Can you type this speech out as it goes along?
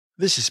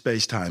This is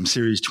Spacetime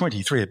Series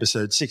 23,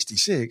 Episode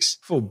 66,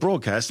 for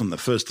broadcast on the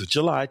 1st of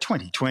July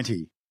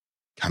 2020.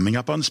 Coming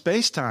up on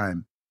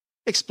Spacetime,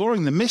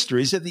 exploring the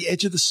mysteries at the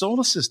edge of the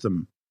solar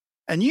system,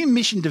 a new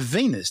mission to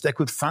Venus that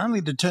could finally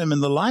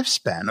determine the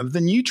lifespan of the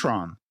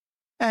neutron,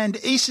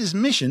 and ESA's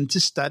mission to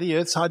study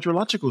Earth's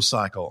hydrological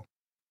cycle.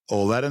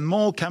 All that and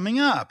more coming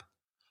up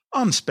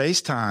on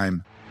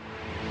Spacetime.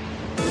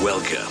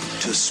 Welcome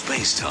to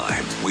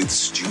Spacetime with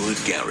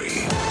Stuart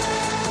Gary.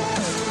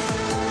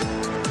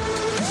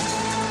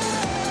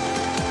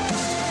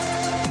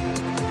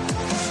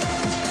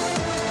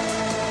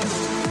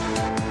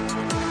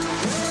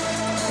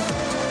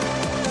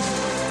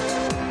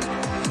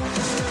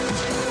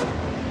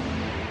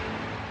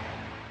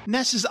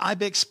 NASA's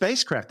IBEX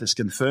spacecraft has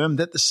confirmed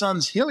that the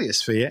Sun's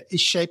heliosphere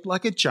is shaped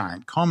like a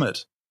giant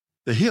comet.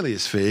 The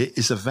heliosphere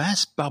is a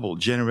vast bubble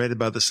generated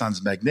by the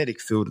Sun's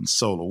magnetic field and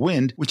solar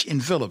wind, which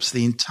envelops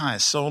the entire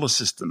solar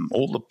system,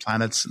 all the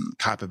planets and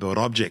Kuiper Belt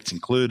objects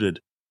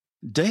included.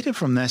 Data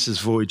from NASA's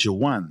Voyager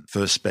 1,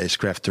 first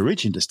spacecraft to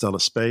reach interstellar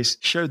space,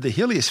 showed the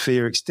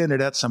heliosphere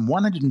extended out some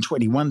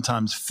 121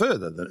 times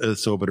further than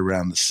Earth's orbit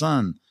around the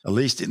Sun, at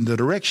least in the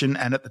direction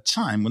and at the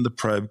time when the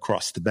probe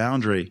crossed the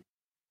boundary.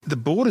 The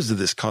borders of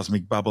this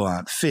cosmic bubble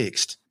aren't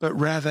fixed, but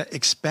rather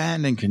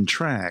expand and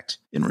contract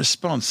in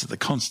response to the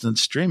constant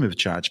stream of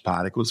charged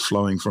particles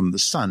flowing from the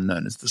Sun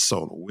known as the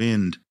solar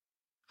wind.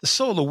 The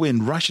solar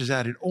wind rushes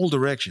out in all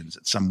directions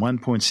at some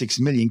 1.6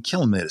 million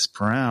kilometers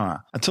per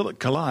hour until it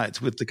collides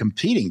with the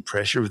competing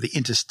pressure of the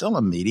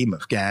interstellar medium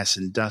of gas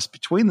and dust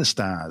between the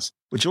stars,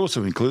 which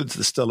also includes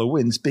the stellar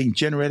winds being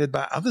generated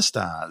by other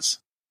stars.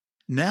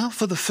 Now,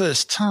 for the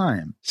first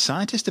time,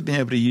 scientists have been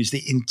able to use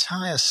the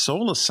entire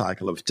solar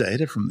cycle of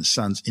data from the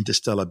Sun's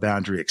Interstellar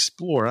Boundary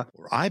Explorer,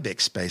 or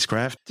IBEX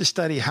spacecraft, to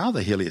study how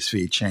the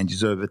heliosphere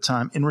changes over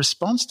time in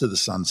response to the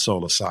Sun's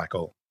solar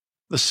cycle.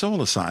 The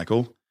solar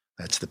cycle,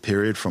 that's the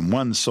period from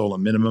one solar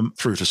minimum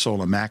through to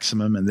solar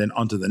maximum and then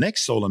onto the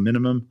next solar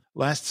minimum,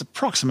 lasts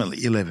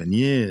approximately 11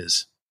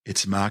 years.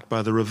 It's marked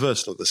by the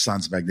reversal of the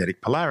Sun's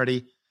magnetic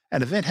polarity,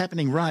 an event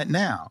happening right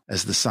now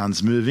as the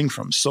Sun's moving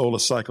from solar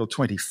cycle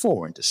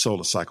 24 into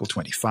solar cycle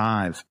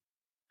 25.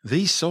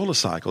 These solar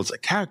cycles are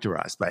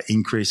characterized by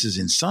increases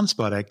in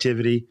sunspot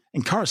activity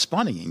and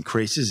corresponding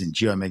increases in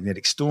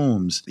geomagnetic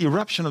storms, the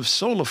eruption of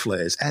solar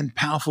flares, and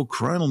powerful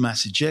coronal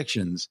mass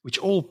ejections, which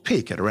all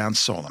peak at around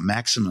solar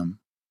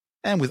maximum.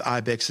 And with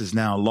IBEX's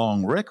now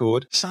long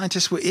record,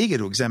 scientists were eager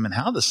to examine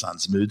how the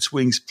Sun's mood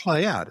swings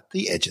play out at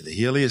the edge of the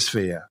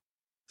heliosphere.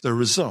 The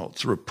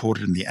results,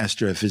 reported in the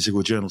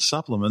Astrophysical Journal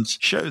supplements,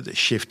 show the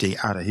shifting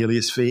outer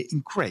heliosphere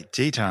in great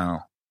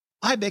detail.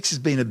 IBEX has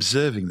been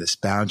observing this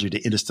boundary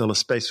to interstellar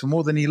space for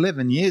more than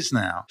 11 years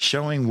now,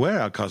 showing where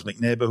our cosmic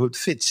neighborhood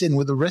fits in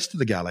with the rest of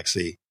the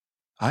galaxy.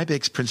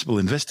 IBEX principal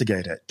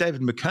investigator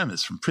David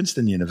McComas from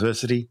Princeton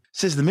University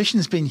says the mission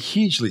has been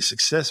hugely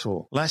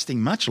successful,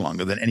 lasting much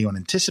longer than anyone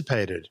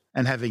anticipated,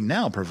 and having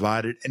now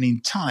provided an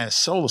entire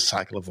solar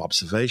cycle of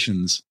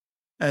observations.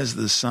 As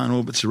the Sun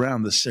orbits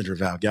around the center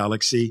of our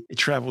galaxy, it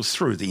travels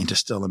through the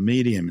interstellar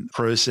medium in the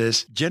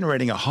process,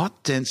 generating a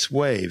hot, dense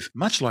wave,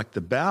 much like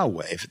the bow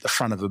wave at the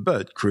front of a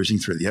boat cruising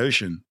through the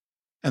ocean.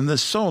 And the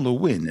solar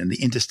wind and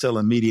the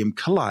interstellar medium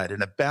collide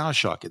in a bow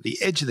shock at the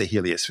edge of the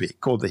heliosphere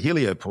called the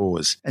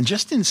heliopause, and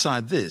just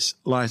inside this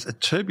lies a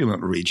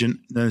turbulent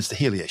region known as the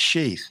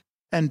heliosheath.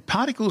 And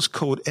particles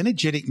called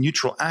energetic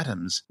neutral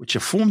atoms, which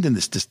are formed in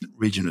this distant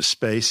region of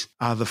space,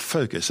 are the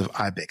focus of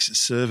IBEX's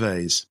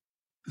surveys.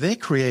 They're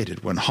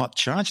created when hot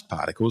charged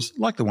particles,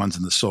 like the ones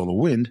in the solar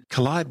wind,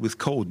 collide with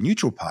cold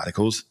neutral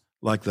particles,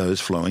 like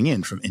those flowing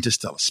in from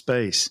interstellar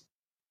space.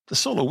 The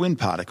solar wind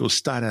particles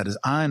start out as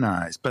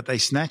ionized, but they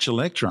snatch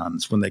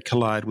electrons when they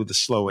collide with the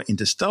slower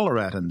interstellar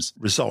atoms,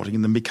 resulting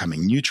in them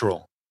becoming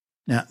neutral.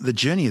 Now, the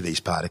journey of these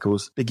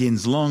particles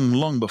begins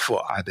long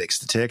before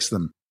IBEX detects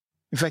them.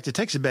 In fact, it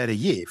takes about a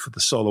year for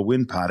the solar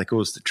wind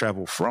particles to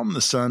travel from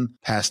the Sun,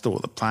 past all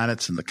the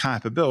planets and the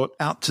Kuiper Belt,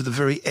 out to the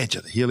very edge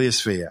of the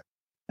heliosphere.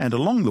 And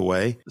along the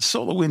way, the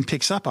solar wind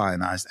picks up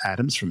ionized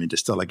atoms from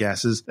interstellar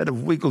gases that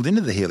have wiggled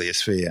into the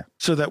heliosphere,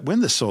 so that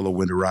when the solar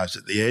wind arrives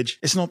at the edge,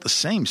 it's not the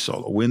same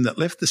solar wind that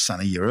left the Sun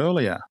a year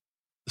earlier.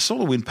 The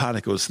solar wind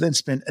particles then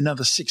spend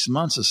another 6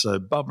 months or so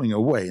bubbling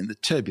away in the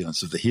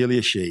turbulence of the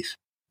heliosheath.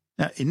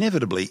 Now,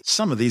 inevitably,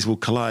 some of these will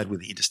collide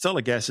with the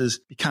interstellar gases,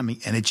 becoming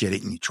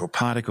energetic neutral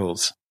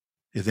particles.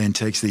 It then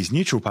takes these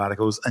neutral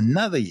particles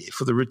another year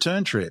for the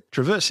return trip,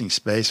 traversing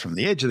space from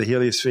the edge of the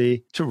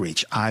heliosphere to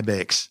reach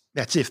IBEX.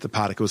 That's if the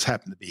particles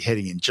happen to be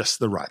heading in just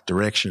the right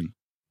direction.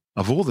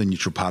 Of all the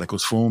neutral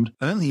particles formed,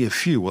 only a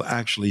few will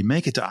actually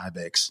make it to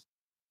IBEX.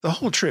 The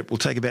whole trip will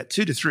take about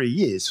 2 to 3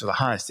 years for the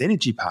highest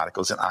energy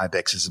particles in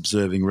IBEX's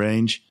observing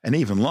range, and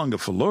even longer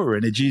for lower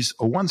energies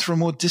or ones from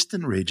more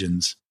distant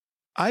regions.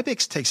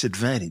 IBEX takes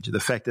advantage of the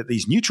fact that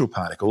these neutral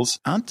particles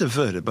aren't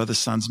diverted by the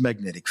Sun's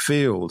magnetic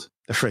field,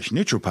 the fresh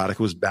neutral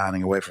particles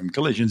bounding away from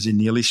collisions in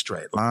nearly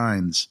straight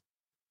lines.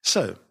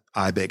 So,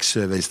 IBEX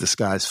surveys the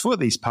skies for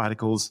these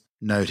particles,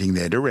 noting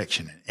their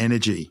direction and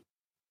energy.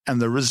 And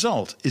the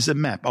result is a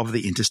map of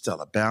the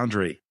interstellar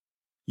boundary.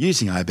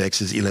 Using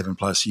IBEX's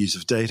 11-plus years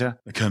of data,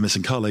 McComas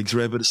and colleagues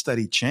were able to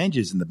study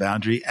changes in the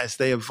boundary as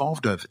they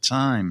evolved over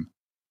time.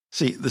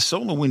 See, the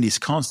solar wind is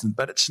constant,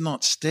 but it's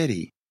not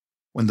steady.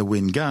 When the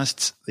wind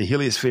gusts, the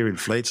heliosphere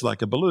inflates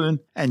like a balloon,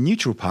 and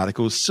neutral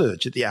particles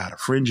surge at the outer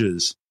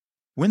fringes.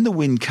 When the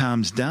wind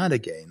calms down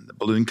again, the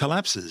balloon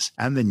collapses,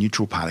 and the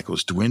neutral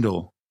particles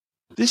dwindle.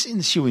 This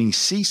ensuing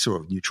seesaw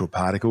of neutral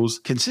particles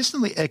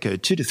consistently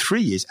echoed 2 to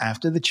 3 years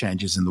after the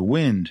changes in the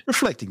wind,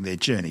 reflecting their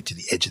journey to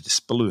the edge of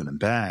this balloon and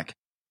back.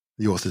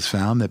 The authors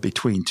found that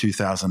between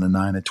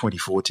 2009 and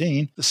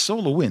 2014, the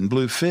solar wind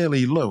blew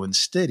fairly low and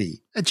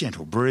steady, a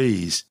gentle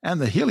breeze, and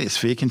the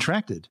heliosphere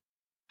contracted.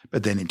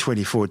 But then in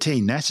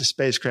 2014, NASA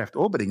spacecraft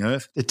orbiting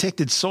Earth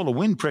detected solar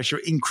wind pressure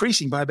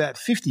increasing by about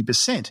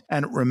 50%,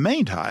 and it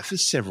remained high for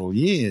several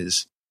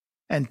years.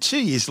 And 2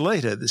 years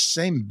later, the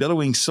same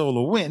billowing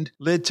solar wind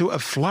led to a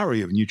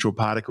flurry of neutral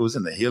particles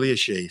in the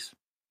heliosheath.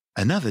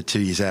 Another 2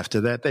 years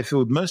after that, they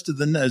filled most of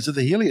the nodes of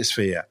the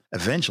heliosphere,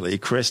 eventually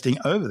cresting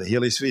over the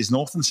heliosphere's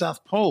north and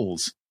south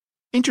poles.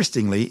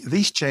 Interestingly,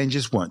 these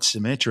changes weren't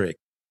symmetric.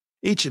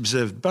 Each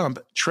observed bump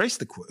traced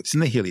the quirks in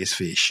the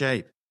heliosphere's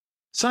shape.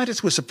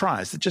 Scientists were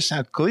surprised at just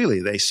how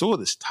clearly they saw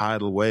this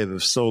tidal wave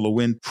of solar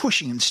wind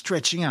pushing and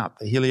stretching out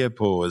the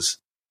heliopause.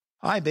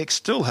 IBEX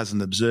still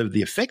hasn't observed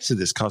the effects of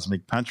this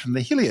cosmic punch from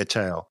the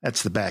heliotail.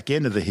 That's the back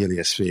end of the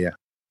heliosphere.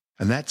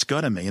 And that's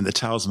got to mean the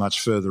tail's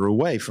much further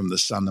away from the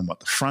sun than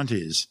what the front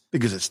is,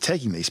 because it's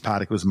taking these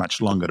particles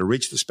much longer to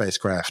reach the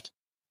spacecraft.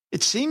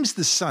 It seems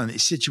the sun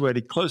is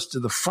situated close to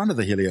the front of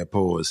the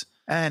heliopause,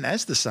 and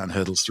as the sun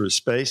hurtles through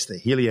space, the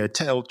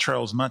heliotail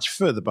trails much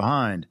further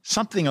behind,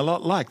 something a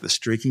lot like the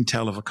streaking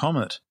tail of a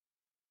comet.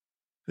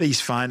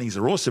 These findings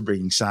are also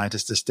bringing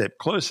scientists a step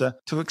closer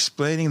to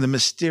explaining the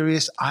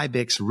mysterious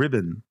IBEX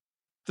ribbon.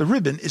 The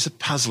ribbon is a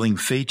puzzling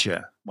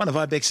feature, one of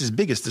IBEX's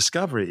biggest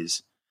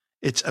discoveries.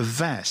 It's a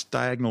vast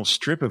diagonal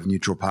strip of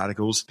neutral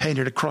particles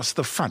painted across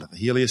the front of the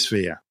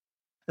heliosphere.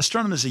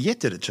 Astronomers are yet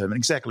to determine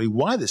exactly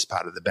why this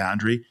part of the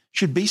boundary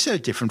should be so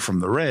different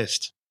from the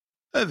rest.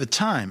 Over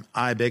time,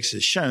 IBEX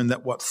has shown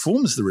that what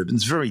forms the ribbon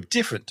is very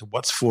different to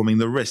what's forming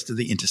the rest of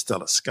the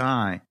interstellar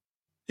sky.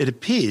 It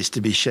appears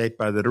to be shaped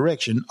by the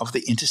direction of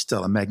the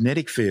interstellar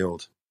magnetic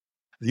field.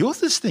 The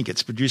authors think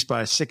it's produced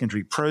by a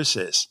secondary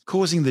process,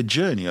 causing the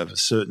journey of a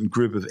certain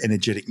group of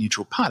energetic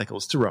neutral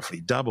particles to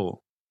roughly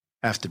double.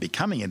 After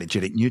becoming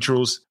energetic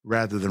neutrals,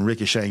 rather than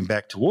ricocheting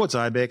back towards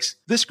IBEX,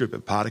 this group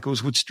of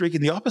particles would streak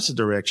in the opposite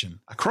direction,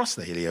 across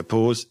the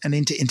heliopause and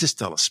into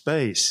interstellar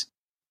space.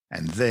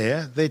 And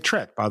there, they're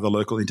trapped by the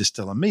local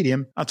interstellar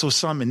medium until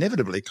some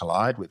inevitably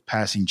collide with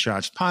passing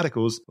charged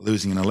particles,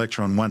 losing an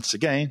electron once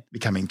again,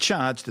 becoming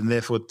charged and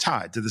therefore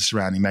tied to the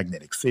surrounding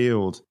magnetic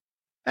field.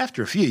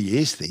 After a few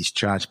years, these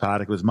charged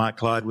particles might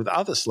collide with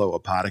other slower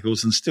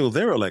particles and steal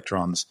their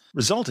electrons,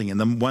 resulting in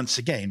them once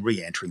again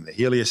re-entering the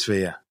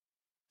heliosphere.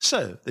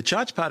 So, the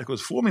charged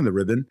particles forming the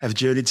ribbon have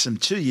journeyed some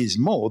 2 years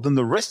more than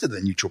the rest of the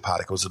neutral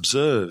particles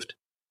observed.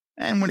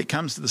 And when it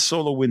comes to the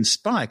solar wind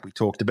spike we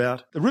talked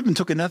about, the ribbon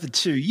took another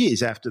 2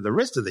 years after the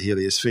rest of the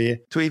heliosphere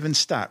to even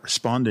start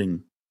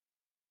responding.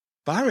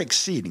 Far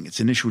exceeding its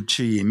initial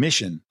 2-year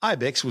mission,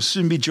 IBEX will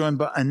soon be joined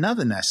by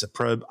another NASA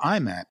probe,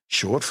 IMAP,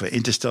 short for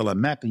Interstellar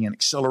Mapping and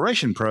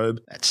Acceleration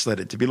Probe, that's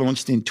slated to be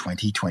launched in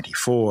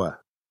 2024.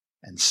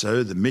 And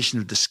so the mission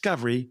of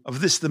discovery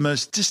of this, the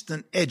most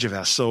distant edge of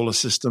our solar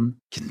system,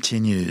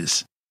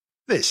 continues.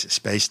 This is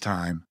Space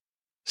Time.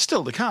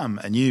 Still to come,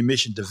 a new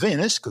mission to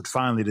Venus could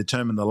finally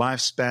determine the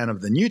lifespan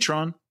of the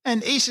neutron,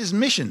 and ESA's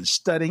mission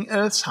studying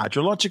Earth's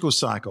hydrological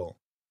cycle.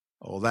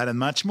 All that and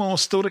much more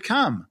still to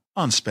come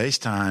on Space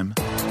Time.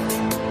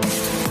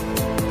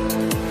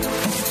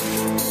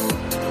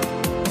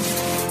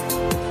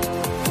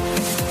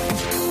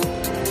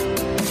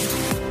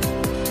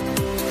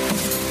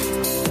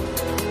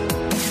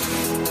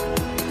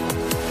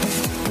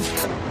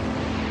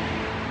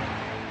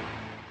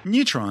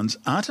 Neutrons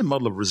aren't a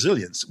model of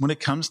resilience when it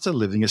comes to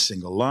living a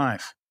single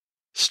life.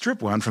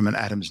 Strip one from an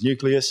atom's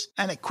nucleus,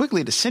 and it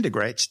quickly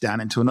disintegrates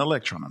down into an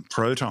electron and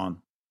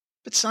proton.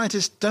 But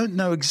scientists don't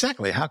know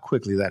exactly how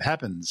quickly that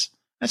happens.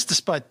 That's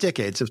despite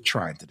decades of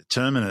trying to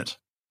determine it.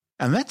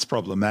 And that's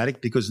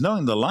problematic because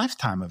knowing the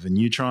lifetime of a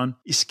neutron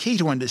is key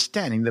to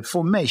understanding the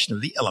formation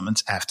of the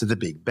elements after the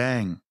Big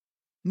Bang.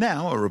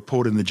 Now, a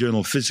report in the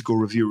journal Physical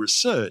Review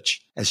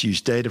Research has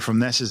used data from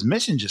NASA's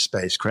Messenger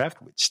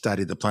spacecraft, which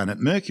studied the planet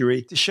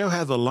Mercury, to show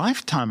how the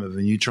lifetime of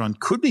a neutron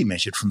could be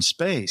measured from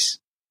space.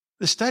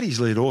 The study's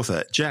lead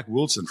author, Jack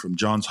Wilson from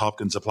Johns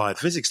Hopkins Applied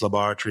Physics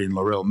Laboratory in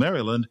Laurel,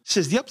 Maryland,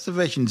 says the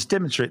observations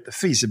demonstrate the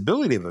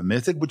feasibility of a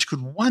method which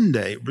could one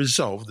day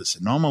resolve this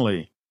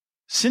anomaly.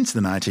 Since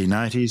the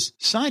 1990s,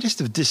 scientists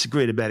have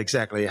disagreed about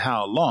exactly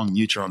how long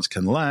neutrons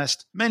can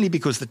last, mainly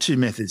because the two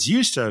methods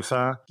used so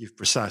far give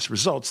precise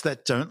results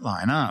that don't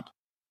line up.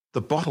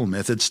 The bottle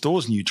method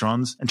stores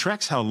neutrons and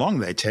tracks how long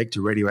they take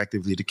to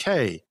radioactively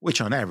decay,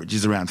 which on average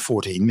is around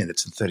 14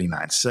 minutes and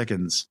 39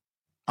 seconds.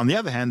 On the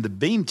other hand, the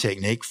beam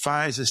technique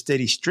fires a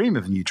steady stream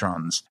of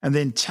neutrons and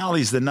then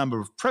tallies the number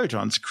of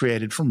protons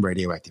created from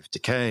radioactive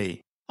decay.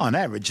 On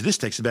average, this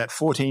takes about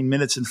 14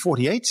 minutes and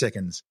 48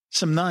 seconds,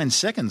 some 9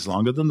 seconds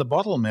longer than the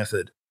bottle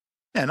method.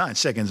 Now, 9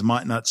 seconds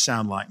might not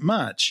sound like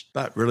much,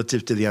 but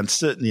relative to the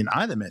uncertainty in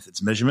either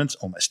method's measurements,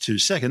 almost 2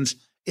 seconds,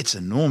 it's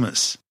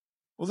enormous.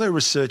 Although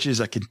researchers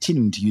are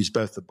continuing to use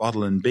both the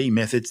bottle and bee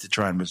methods to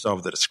try and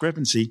resolve the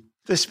discrepancy,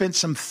 they've spent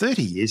some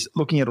 30 years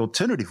looking at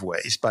alternative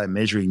ways by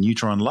measuring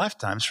neutron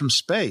lifetimes from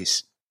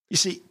space. You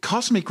see,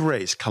 cosmic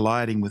rays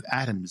colliding with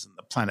atoms on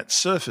the planet's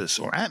surface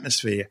or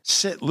atmosphere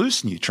set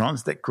loose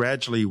neutrons that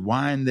gradually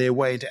wind their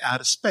way into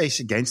outer space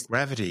against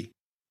gravity.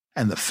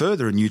 And the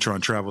further a neutron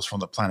travels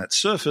from the planet's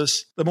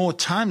surface, the more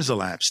time's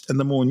elapsed and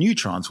the more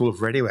neutrons will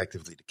have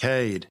radioactively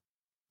decayed.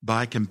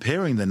 By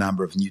comparing the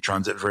number of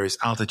neutrons at various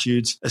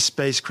altitudes, a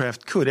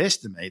spacecraft could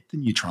estimate the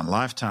neutron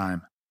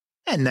lifetime.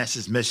 And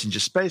NASA's Messenger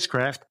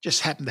spacecraft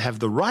just happened to have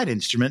the right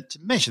instrument to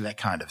measure that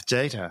kind of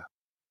data.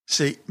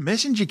 See,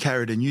 Messenger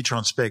carried a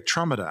neutron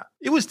spectrometer.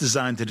 It was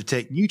designed to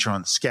detect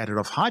neutrons scattered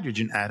off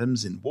hydrogen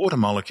atoms in water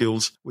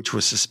molecules, which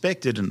were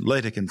suspected and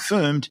later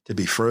confirmed to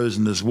be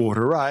frozen as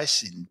water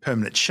ice in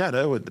permanent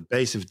shadow at the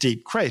base of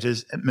deep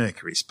craters at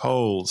Mercury's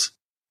poles.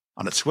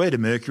 On its way to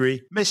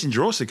Mercury,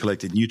 Messenger also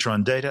collected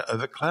neutron data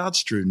over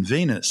cloud-strewn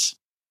Venus.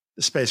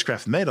 The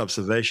spacecraft made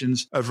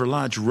observations over a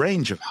large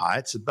range of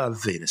heights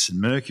above Venus and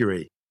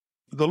Mercury.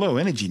 The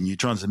low-energy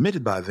neutrons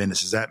emitted by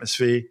Venus's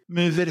atmosphere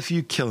move at a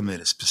few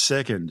kilometers per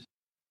second.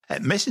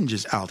 At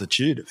Messenger's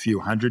altitude, a few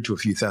hundred to a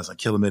few thousand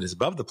kilometers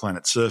above the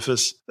planet's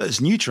surface,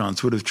 those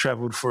neutrons would have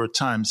traveled for a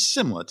time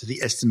similar to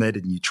the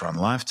estimated neutron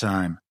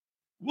lifetime.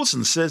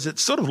 Wilson says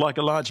it's sort of like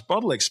a large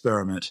bottle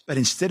experiment, but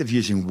instead of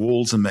using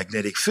walls and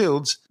magnetic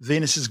fields,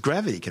 Venus's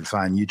gravity can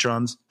find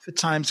neutrons for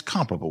times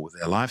comparable with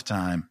their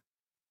lifetime.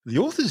 The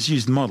authors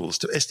used models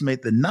to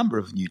estimate the number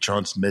of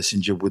neutrons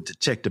Messenger would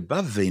detect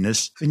above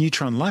Venus for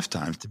neutron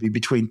lifetimes to be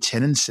between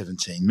 10 and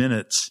 17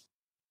 minutes.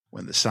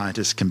 When the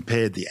scientists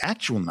compared the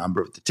actual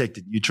number of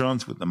detected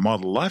neutrons with the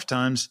model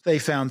lifetimes, they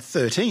found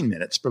 13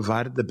 minutes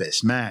provided the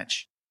best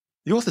match.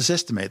 The authors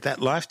estimate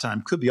that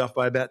lifetime could be off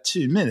by about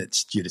 2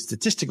 minutes due to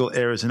statistical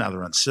errors and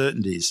other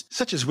uncertainties,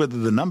 such as whether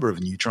the number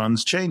of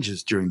neutrons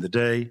changes during the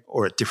day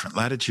or at different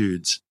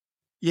latitudes.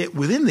 Yet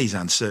within these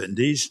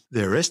uncertainties,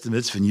 their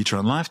estimates for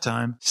neutron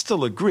lifetime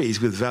still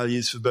agrees with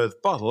values for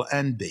both bottle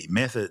and bee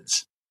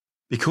methods.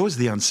 Because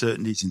the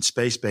uncertainties in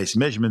space-based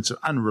measurements are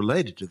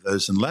unrelated to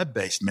those in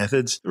lab-based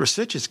methods, the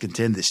researchers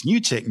contend this new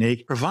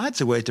technique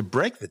provides a way to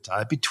break the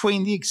tie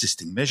between the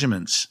existing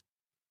measurements.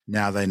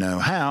 Now they know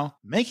how,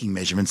 making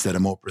measurements that are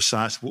more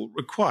precise will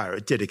require a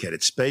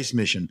dedicated space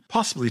mission,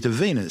 possibly to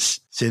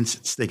Venus, since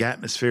its thick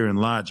atmosphere and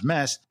large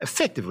mass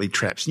effectively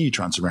traps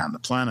neutrons around the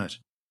planet.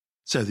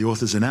 So the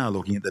authors are now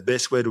looking at the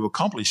best way to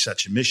accomplish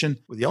such a mission,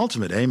 with the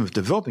ultimate aim of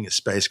developing a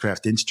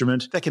spacecraft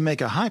instrument that can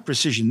make a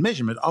high-precision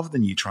measurement of the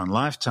neutron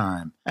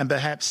lifetime, and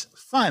perhaps,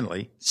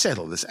 finally,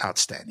 settle this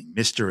outstanding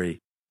mystery.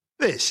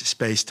 This is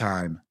Space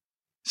Time.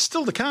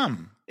 Still to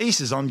come,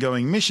 ESA's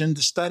ongoing mission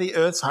to study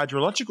Earth's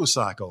hydrological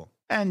cycle,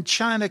 and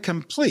China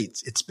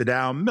completes its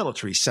Bedou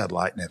military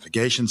satellite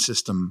navigation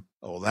system.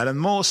 All that and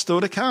more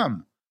still to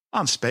come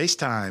on Space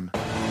Time.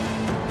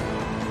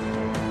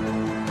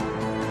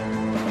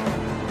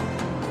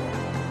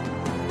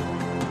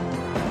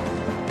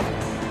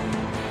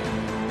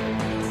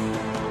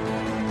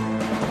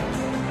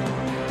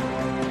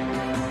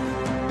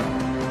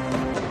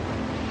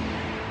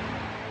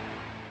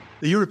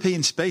 The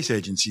European Space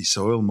Agency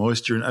Soil,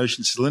 Moisture and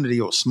Ocean Salinity,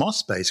 or SMOS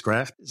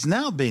spacecraft, has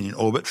now been in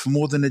orbit for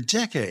more than a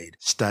decade,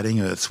 studying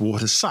Earth's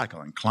water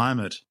cycle and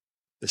climate.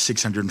 The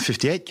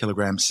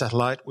 658-kilogram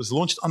satellite was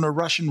launched on a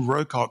Russian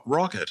Rokot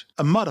rocket,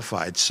 a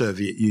modified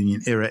Soviet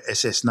Union-era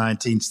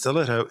SS-19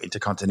 Stiletto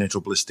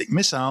intercontinental ballistic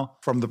missile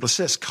from the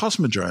Plesetsk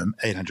Cosmodrome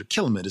 800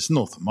 kilometers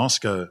north of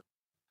Moscow.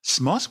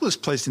 SMOS was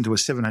placed into a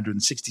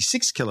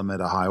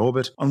 766-kilometer high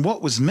orbit on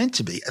what was meant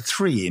to be a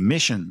 3-year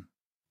mission.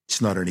 It's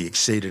not only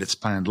exceeded its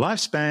planned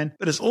lifespan,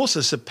 but has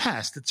also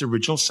surpassed its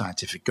original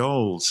scientific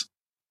goals.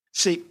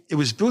 See, it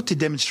was built to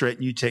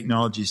demonstrate new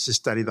technologies to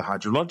study the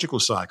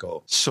hydrological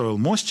cycle, soil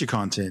moisture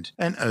content,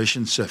 and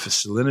ocean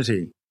surface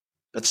salinity.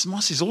 But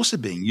SMOS is also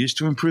being used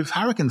to improve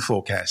hurricane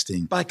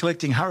forecasting by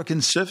collecting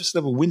hurricane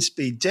surface-level wind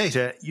speed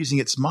data using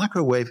its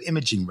microwave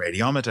imaging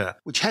radiometer,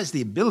 which has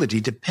the ability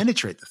to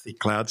penetrate the thick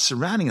clouds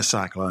surrounding a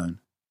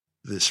cyclone.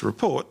 This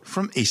report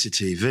from ESA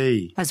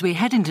TV. As we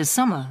head into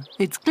summer,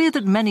 it's clear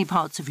that many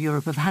parts of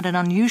Europe have had an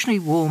unusually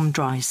warm,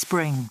 dry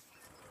spring.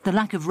 The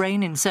lack of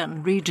rain in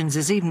certain regions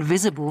is even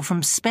visible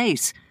from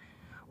space.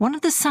 One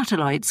of the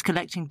satellites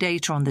collecting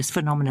data on this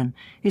phenomenon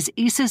is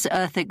ESA's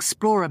Earth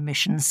Explorer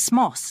mission,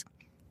 SMOS.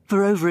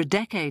 For over a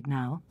decade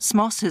now,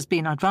 SMOS has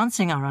been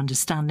advancing our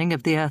understanding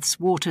of the Earth's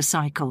water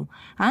cycle,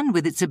 and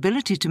with its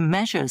ability to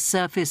measure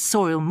surface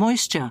soil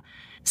moisture,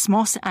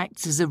 SMOS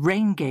acts as a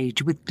rain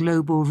gauge with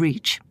global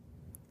reach.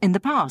 In the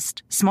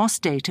past,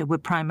 SMOS data were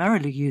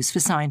primarily used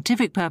for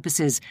scientific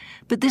purposes,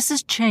 but this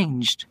has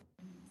changed.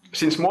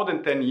 Since more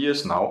than 10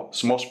 years now,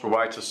 SMOS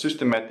provides us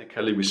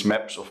systematically with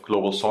maps of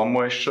global soil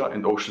moisture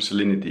and ocean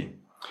salinity.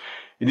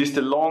 It is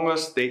the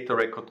longest data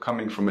record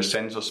coming from a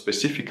sensor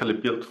specifically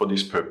built for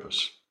this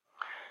purpose.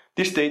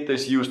 This data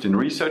is used in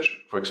research,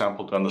 for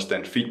example, to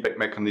understand feedback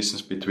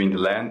mechanisms between the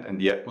land and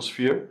the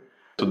atmosphere.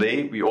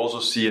 Today, we also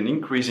see an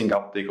increasing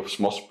uptake of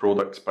SMOS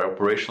products by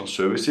operational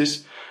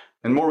services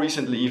and more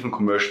recently even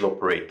commercial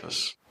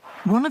operators.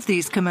 One of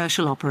these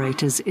commercial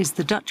operators is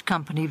the Dutch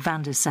company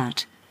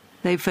Vandesat.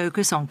 They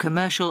focus on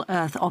commercial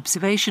Earth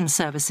observation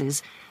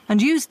services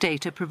and use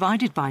data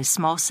provided by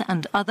SMOS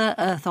and other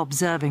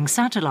Earth-observing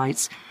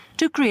satellites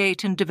to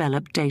create and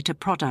develop data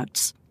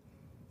products.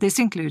 This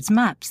includes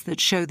maps that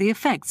show the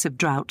effects of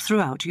drought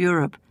throughout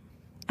Europe.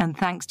 And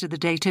thanks to the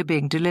data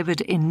being delivered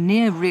in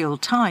near real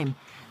time,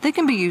 they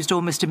can be used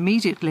almost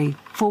immediately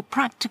for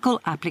practical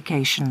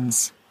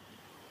applications.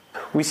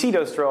 We see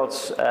those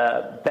droughts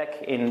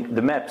back in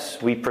the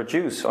maps we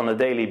produce on a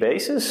daily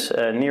basis,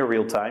 near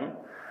real time.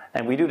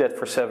 And we do that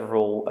for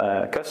several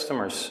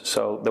customers.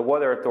 So the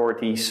water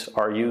authorities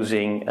are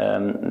using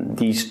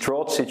these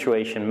drought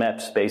situation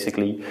maps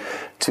basically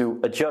to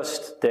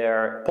adjust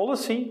their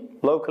policy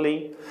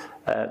locally.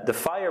 The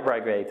fire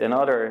brigade and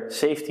other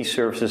safety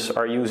services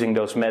are using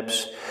those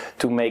maps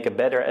to make a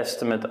better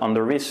estimate on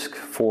the risk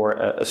for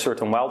a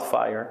certain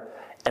wildfire.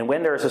 And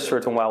when there is a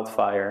certain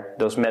wildfire,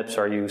 those maps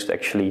are used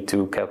actually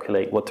to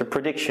calculate what the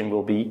prediction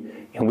will be,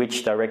 in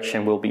which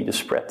direction will be the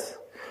spread.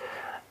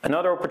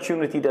 Another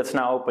opportunity that's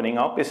now opening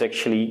up is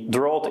actually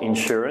drought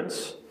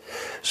insurance.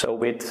 So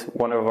with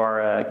one of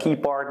our key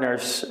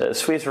partners,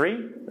 Swiss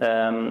Re,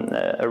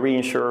 a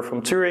reinsurer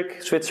from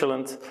Zurich,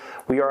 Switzerland,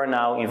 we are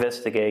now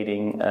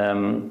investigating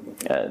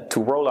to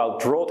roll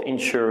out drought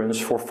insurance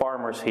for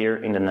farmers here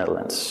in the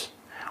Netherlands.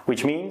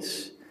 Which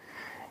means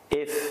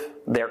if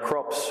their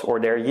crops or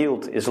their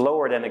yield is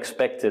lower than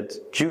expected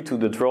due to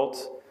the drought,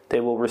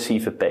 they will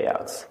receive a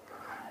payout.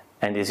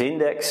 And this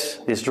index,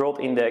 this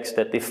drought index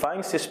that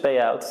defines this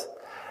payout,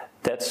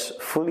 that's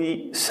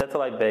fully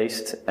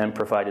satellite-based and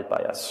provided by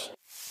us.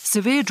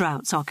 Severe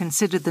droughts are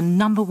considered the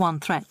number one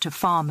threat to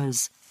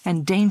farmers,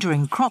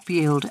 endangering crop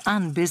yield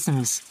and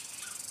business.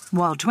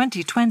 While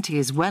 2020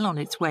 is well on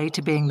its way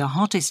to being the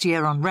hottest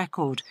year on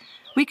record,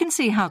 we can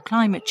see how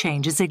climate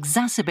change is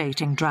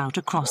exacerbating drought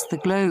across the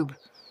globe.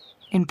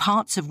 In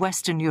parts of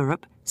Western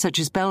Europe, such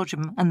as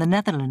Belgium and the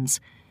Netherlands,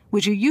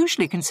 which are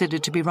usually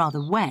considered to be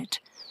rather wet,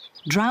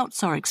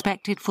 droughts are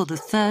expected for the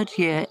third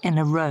year in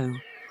a row.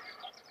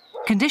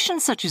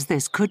 Conditions such as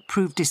this could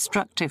prove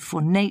destructive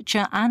for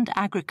nature and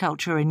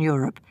agriculture in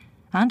Europe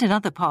and in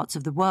other parts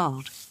of the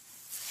world.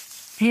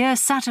 Here,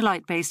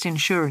 satellite-based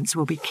insurance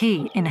will be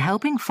key in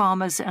helping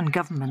farmers and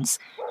governments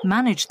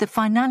manage the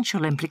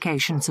financial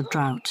implications of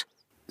drought.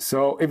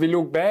 So if we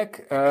look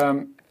back,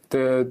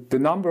 the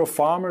number of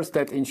farmers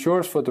that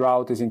insures for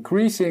drought is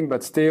increasing,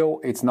 but still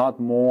it's not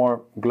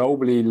more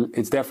globally.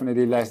 It's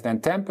definitely less than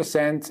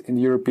 10%. In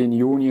the European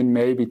Union,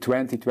 maybe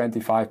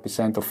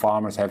 20-25% of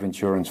farmers have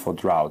insurance for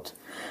drought.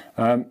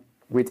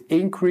 With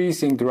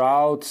increasing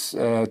droughts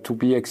to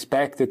be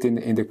expected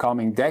in the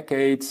coming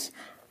decades,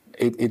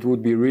 it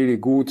would be really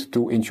good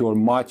to insure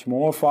much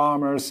more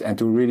farmers and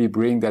to really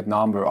bring that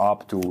number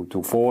up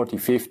to 40,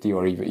 50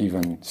 or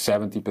even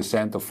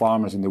 70% of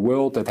farmers in the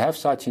world that have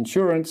such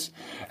insurance.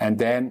 And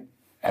then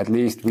at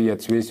least we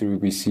at Swiss Re,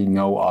 we see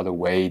no other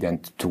way than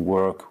to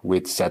work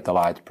with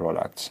satellite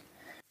products.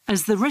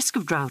 As the risk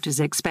of drought is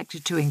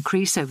expected to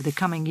increase over the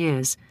coming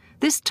years,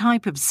 this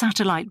type of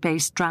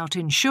satellite-based drought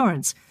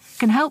insurance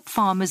can help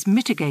farmers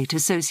mitigate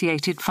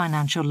associated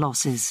financial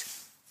losses.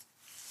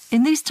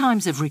 In these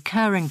times of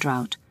recurring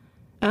drought,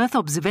 Earth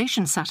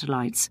observation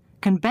satellites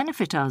can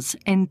benefit us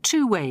in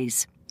two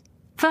ways.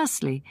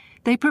 Firstly,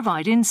 they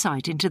provide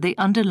insight into the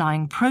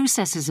underlying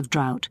processes of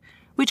drought,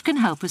 which can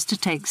help us to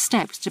take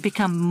steps to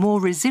become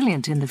more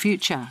resilient in the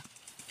future.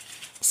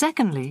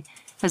 Secondly,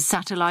 as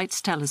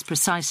satellites tell us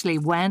precisely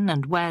when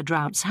and where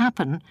droughts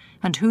happen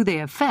and who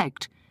they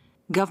affect,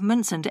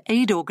 governments and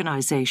aid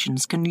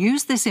organisations can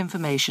use this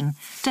information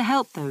to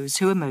help those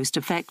who are most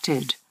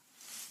affected.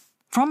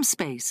 From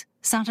space,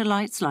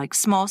 satellites like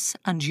SMOS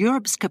and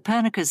Europe's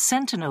Copernicus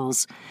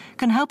Sentinels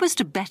can help us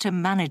to better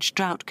manage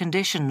drought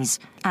conditions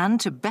and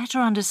to better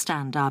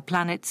understand our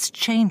planet's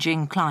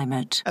changing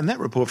climate. And that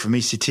report from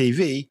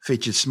ECTV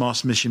featured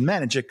SMOS mission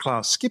manager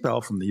Klaus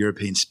Schiphol from the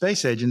European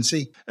Space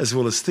Agency, as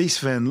well as Thijs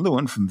van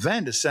Leeuwen from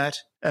Vandesat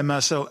and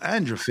Marcel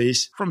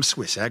Andrefees from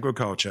Swiss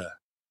Agriculture.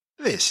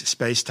 This is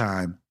Space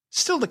Time.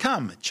 Still to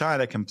come,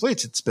 China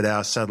completes its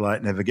Spadao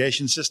satellite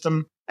navigation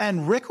system,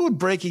 and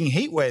record-breaking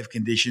heatwave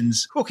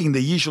conditions cooking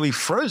the usually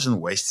frozen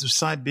wastes of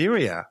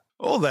Siberia.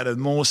 All that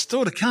and more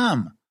still to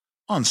come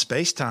on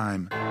Space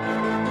Time.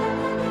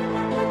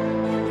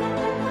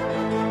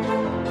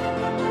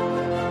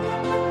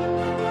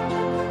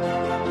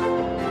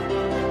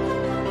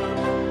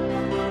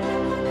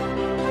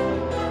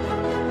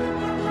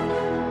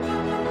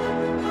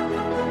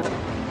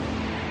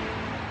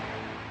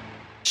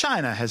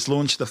 China has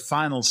launched the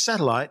final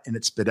satellite in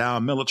its Spadao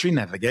military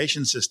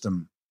navigation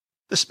system.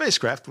 The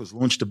spacecraft was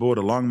launched aboard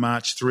a Long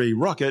March 3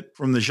 rocket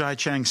from the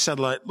Xichang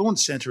Satellite Launch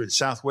Center in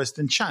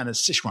southwestern China's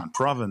Sichuan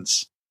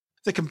province.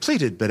 The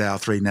completed Badao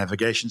 3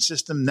 navigation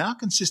system now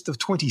consists of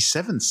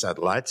 27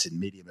 satellites in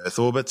medium Earth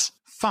orbits,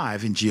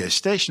 5 in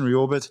geostationary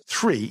orbit,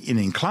 3 in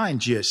inclined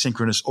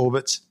geosynchronous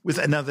orbits, with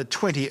another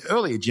 20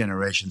 earlier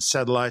generation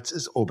satellites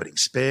as orbiting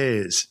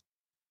spares.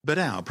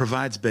 Badao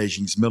provides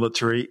Beijing's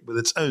military with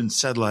its own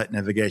satellite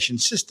navigation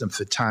system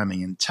for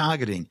timing and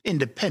targeting,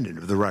 independent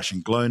of the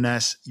Russian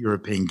GLONASS,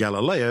 European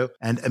Galileo,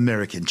 and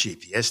American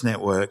GPS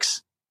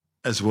networks.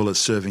 As well as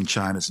serving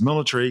China's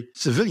military,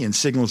 civilian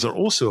signals are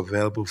also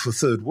available for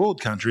third world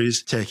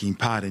countries taking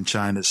part in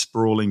China's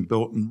sprawling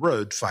Belt and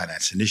Road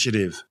Finance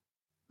Initiative.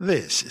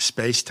 This is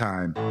Space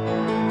Time.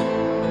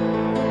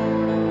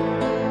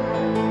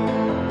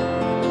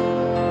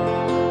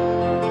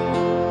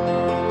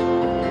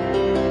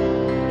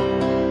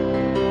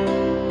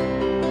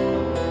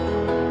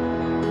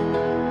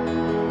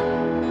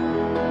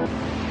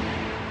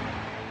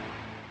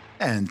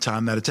 And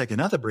time now to take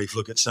another brief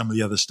look at some of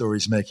the other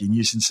stories making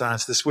news in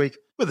science this week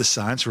with a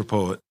science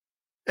report.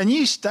 A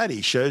new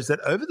study shows that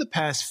over the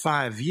past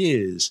 5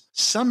 years,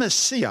 summer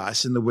sea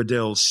ice in the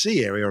Weddell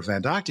Sea area of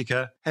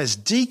Antarctica has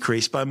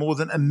decreased by more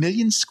than 1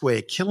 million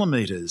square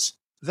kilometres.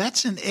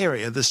 That's an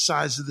area the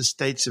size of the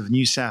states of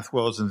New South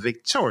Wales and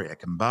Victoria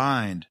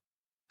combined.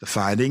 The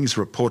findings,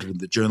 reported in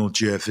the journal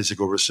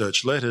Geophysical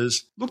Research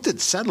Letters, looked at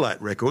satellite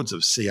records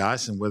of sea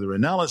ice and weather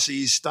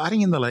analyses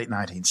starting in the late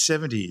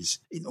 1970s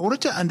in order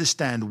to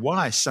understand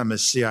why summer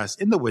sea ice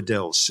in the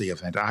Weddell Sea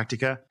of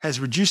Antarctica has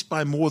reduced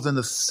by more than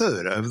a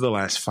third over the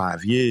last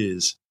 5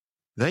 years.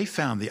 They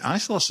found the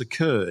ice loss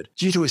occurred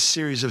due to a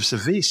series of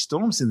severe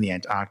storms in the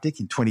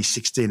Antarctic in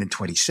 2016 and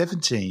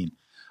 2017,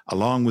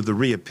 along with the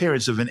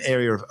reappearance of an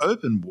area of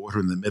open water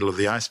in the middle of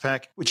the ice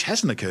pack, which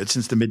hasn't occurred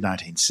since the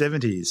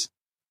mid-1970s.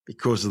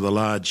 Because of the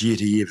large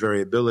year-to-year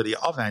variability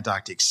of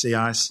Antarctic sea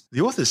ice, the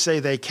authors say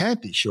they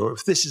can't be sure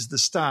if this is the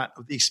start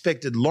of the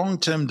expected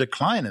long-term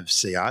decline of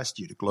sea ice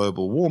due to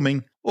global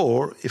warming,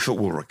 or if it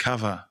will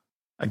recover.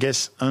 I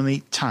guess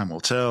only time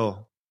will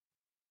tell.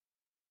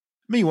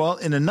 Meanwhile,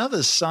 in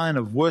another sign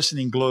of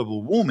worsening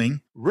global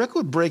warming,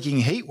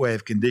 record-breaking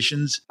heatwave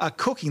conditions are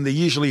cooking the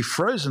usually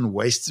frozen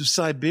wastes of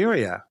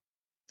Siberia.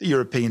 The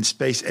European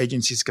Space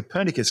Agency's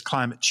Copernicus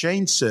Climate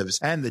Change Service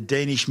and the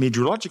Danish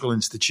Meteorological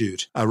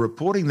Institute are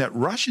reporting that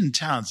Russian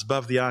towns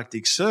above the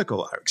Arctic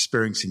Circle are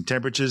experiencing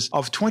temperatures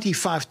of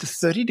 25 to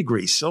 30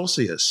 degrees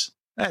Celsius.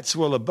 That's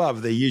well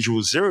above their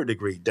usual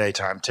 0-degree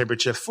daytime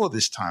temperature for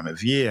this time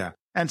of year,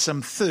 and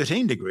some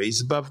 13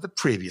 degrees above the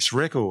previous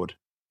record.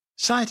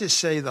 Scientists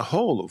say the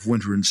whole of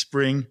winter and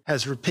spring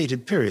has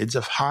repeated periods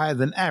of higher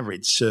than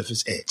average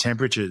surface air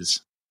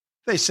temperatures.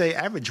 They say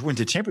average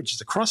winter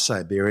temperatures across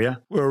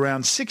Siberia were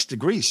around 6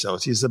 degrees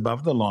Celsius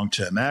above the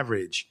long-term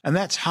average, and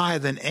that's higher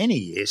than any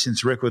year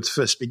since records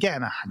first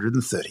began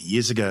 130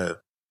 years ago.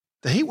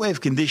 The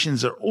heatwave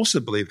conditions are also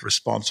believed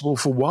responsible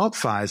for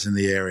wildfires in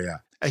the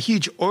area, a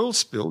huge oil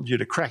spill due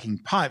to cracking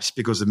pipes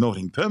because of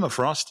melting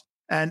permafrost,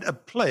 and a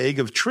plague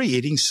of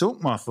tree-eating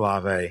silk moth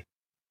larvae.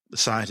 The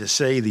scientists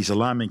say these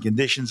alarming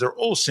conditions are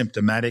all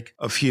symptomatic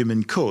of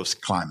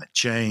human-caused climate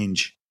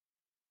change.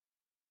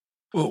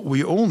 Well,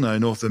 we all know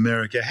North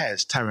America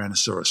has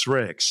Tyrannosaurus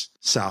rex,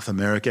 South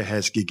America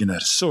has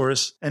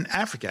Giganotosaurus, and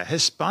Africa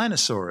has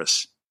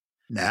Spinosaurus.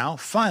 Now,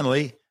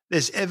 finally,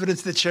 there's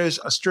evidence that shows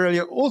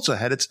Australia also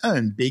had its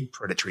own big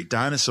predatory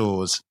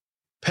dinosaurs.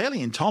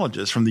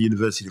 Paleontologists from the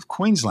University of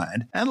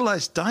Queensland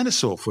analysed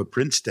dinosaur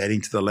footprints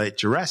dating to the late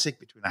Jurassic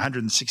between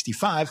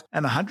 165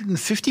 and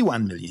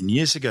 151 million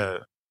years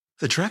ago.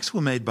 The tracks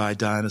were made by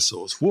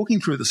dinosaurs walking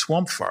through the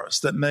swamp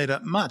forest that made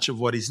up much of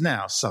what is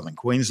now southern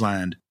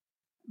Queensland.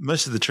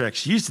 Most of the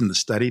tracks used in the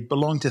study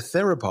belong to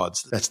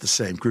theropods, that's the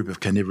same group of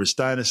carnivorous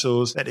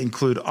dinosaurs that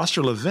include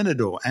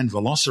Australovenador and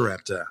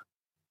Velociraptor.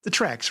 The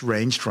tracks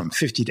ranged from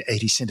 50 to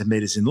 80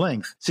 centimetres in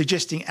length,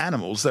 suggesting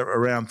animals that were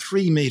around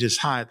 3 metres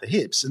high at the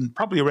hips and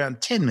probably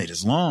around 10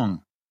 metres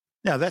long.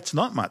 Now that's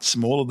not much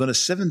smaller than a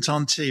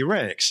 7-ton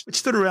T-Rex, which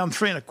stood around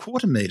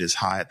 3¼ metres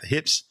high at the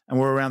hips and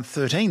were around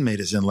 13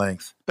 metres in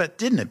length, but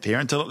didn't appear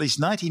until at least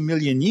 90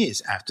 million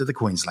years after the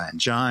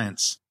Queensland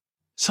giants.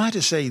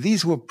 Scientists say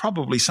these were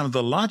probably some of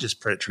the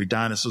largest predatory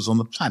dinosaurs on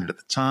the planet at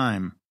the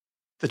time.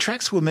 The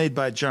tracks were made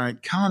by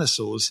giant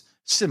carnosaurs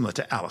similar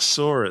to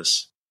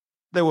Allosaurus.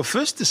 They were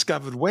first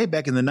discovered way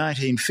back in the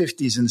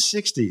 1950s and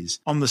 60s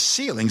on the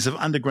ceilings of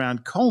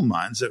underground coal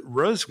mines at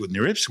Rosewood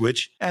near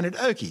Ipswich and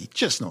at Oakey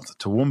just north of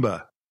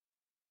Toowoomba.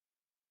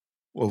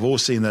 We've all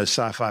seen those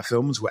sci-fi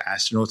films where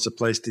astronauts are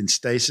placed in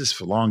stasis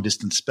for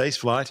long-distance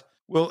spaceflight.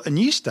 Well, a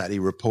new study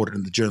reported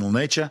in the journal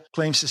Nature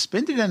claims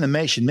suspended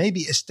animation may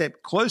be a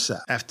step closer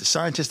after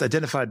scientists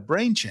identified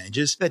brain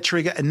changes that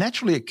trigger a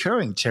naturally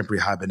occurring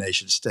temporary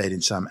hibernation state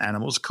in some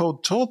animals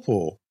called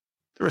torpor.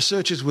 The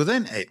researchers were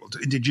then able to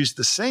introduce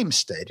the same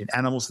state in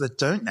animals that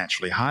don't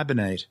naturally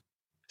hibernate.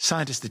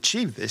 Scientists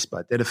achieved this by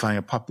identifying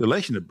a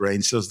population of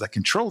brain cells that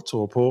control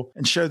torpor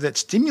and showed that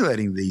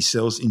stimulating these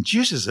cells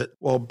induces it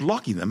while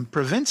blocking them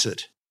prevents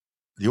it.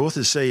 The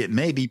authors say it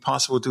may be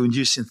possible to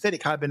induce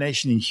synthetic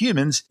hibernation in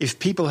humans if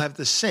people have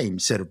the same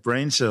set of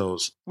brain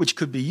cells, which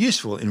could be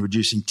useful in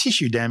reducing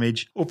tissue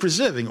damage or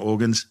preserving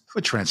organs for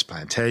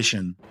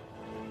transplantation.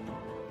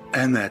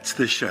 And that's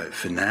the show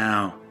for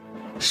now.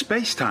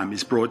 Spacetime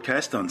is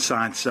broadcast on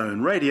Science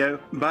Zone Radio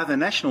by the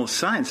National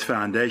Science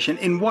Foundation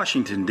in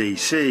Washington,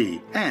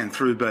 D.C., and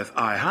through both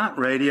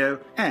iHeartRadio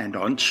and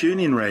on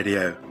TuneIn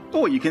Radio.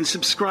 Or you can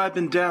subscribe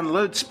and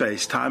download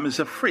Spacetime as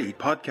a free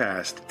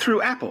podcast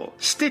through Apple,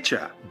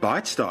 Stitcher,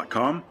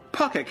 Bytes.com,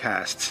 Pocket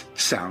Casts,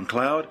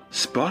 SoundCloud,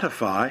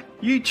 Spotify,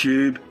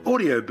 YouTube,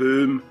 Audio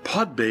Boom,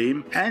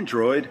 Podbeam,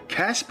 Android,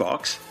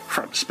 Castbox,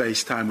 from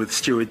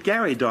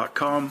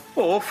spacetimewithstuartgary.com,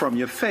 or from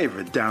your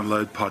favorite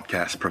download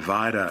podcast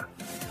provider.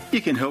 You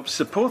can help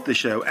support the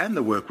show and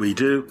the work we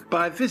do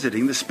by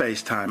visiting the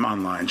Spacetime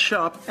online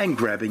shop and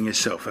grabbing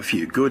yourself a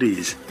few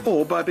goodies,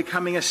 or by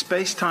becoming a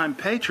Spacetime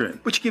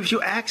patron, which gives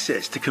you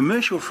access to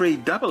commercial-free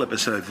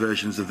double-episode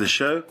versions of the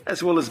show,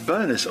 as well as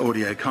bonus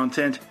audio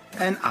content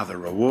and other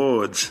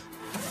rewards.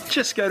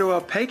 Just go to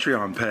our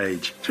Patreon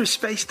page through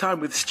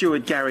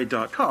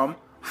spacetimewithstuartgary.com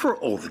for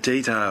all the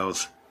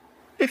details.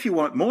 If you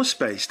want more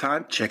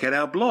Spacetime, check out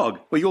our blog,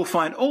 where you'll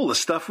find all the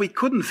stuff we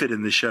couldn't fit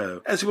in the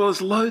show, as well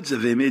as loads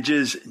of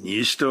images,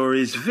 news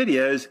stories,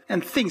 videos,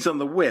 and things on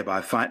the web I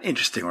find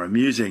interesting or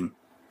amusing.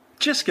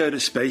 Just go to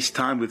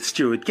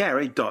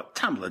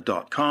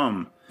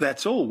spacetimewithstuartgary.tumblr.com.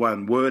 That's all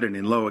one word and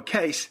in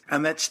lowercase,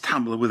 and that's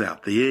Tumblr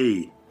without the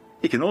E.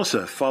 You can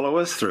also follow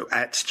us through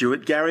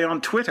 @StuartGary on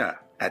Twitter,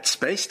 at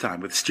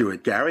Spacetime with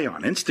Stuart Gary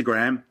on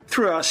Instagram,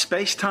 through our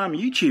Spacetime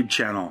YouTube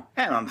channel,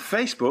 and on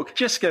Facebook,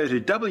 just go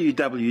to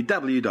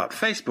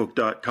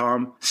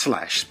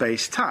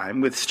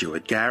www.facebook.com/Spacetime with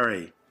Stuart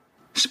Gary.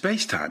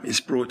 Spacetime is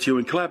brought to you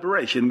in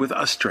collaboration with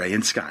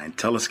Australian Sky and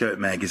Telescope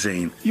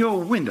magazine, your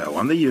window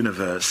on the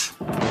universe.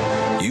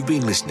 You've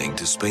been listening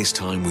to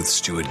Spacetime with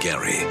Stuart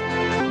Gary.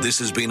 This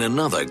has been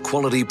another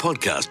quality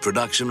podcast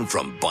production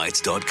from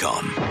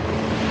Bytes.com.